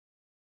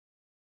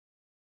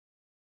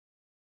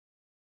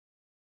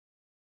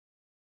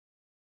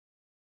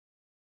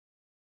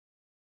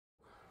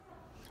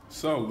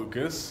So,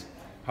 Lucas,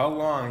 how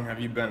long have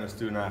you been a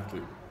student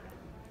athlete?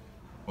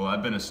 Well,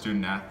 I've been a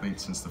student athlete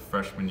since the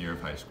freshman year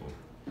of high school.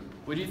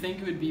 Would you think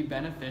it would be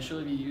beneficial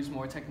if you use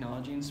more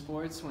technology in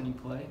sports when you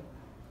play?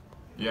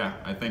 Yeah,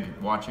 I think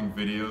watching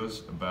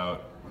videos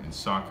about in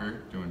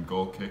soccer doing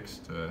goal kicks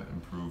to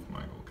improve my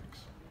goal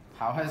kicks.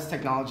 How has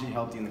technology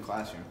helped you in the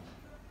classroom?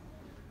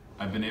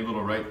 I've been able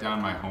to write down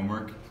my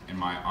homework in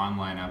my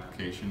online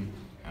application,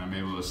 and I'm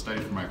able to study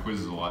for my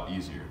quizzes a lot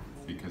easier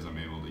because I'm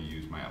able to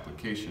use my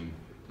application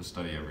to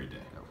study every day.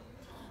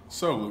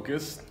 So,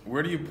 Lucas,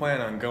 where do you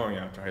plan on going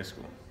after high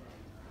school?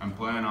 I'm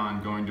planning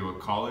on going to a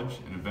college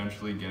and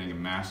eventually getting a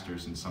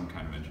master's in some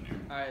kind of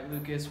engineering. All right,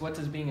 Lucas, what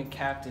does being a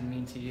captain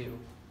mean to you?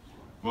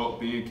 Well,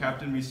 being a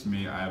captain means to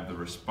me I have the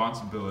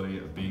responsibility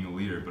of being a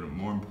leader, but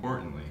more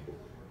importantly,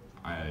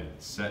 I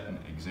set an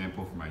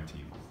example for my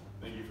team.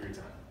 Thank you for your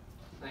time.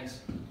 Thanks.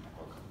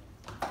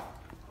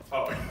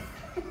 Oh.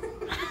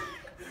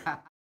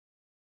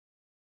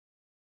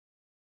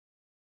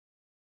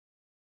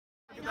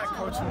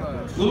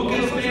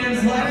 Lucas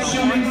Vanslette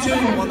shooting two.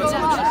 What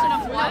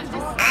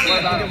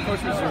about him?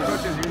 Coach was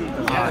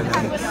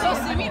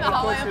see me in the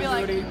hallway, I'd be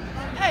like,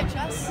 hey,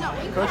 Jess. No,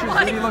 Coach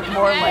really looked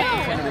more like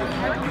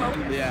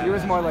intimidating. Yeah. He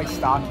was more like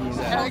stocky.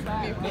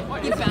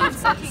 He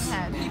bounces.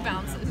 He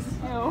bounces.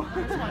 Oh,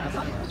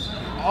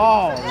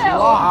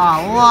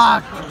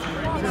 lock. Oh,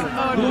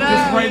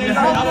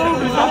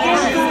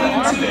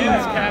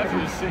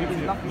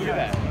 no.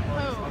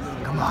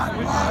 Come on,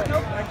 lock.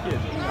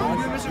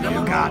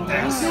 You got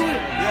this.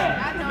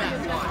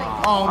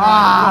 Oh,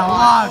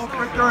 lock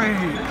for three.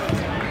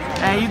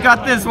 Hey, you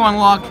got this one,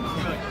 Luck.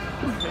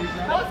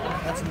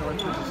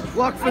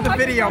 Luck for the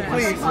video,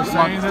 please.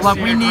 Luck,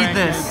 we need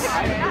this.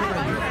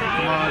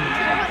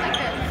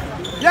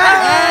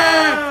 Yeah!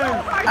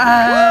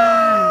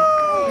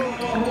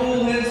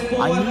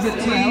 I need a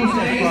team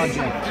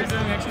project.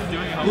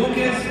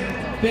 Lucas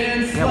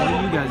Vanslette. Yeah, what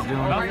are you guys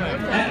doing?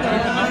 At the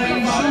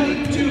line,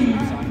 shooting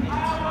two.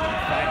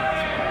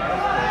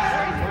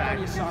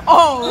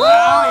 Oh,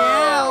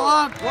 yeah,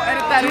 look. We'll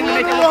edit that in to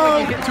make it look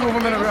like you get 2 of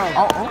them in a row.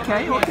 Oh,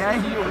 okay.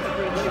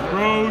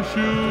 Bro,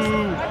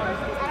 shoot!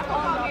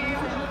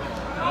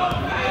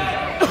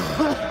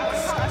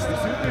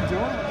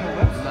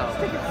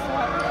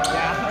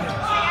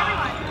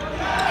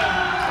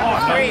 Oh,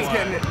 great.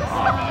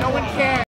 No one cares.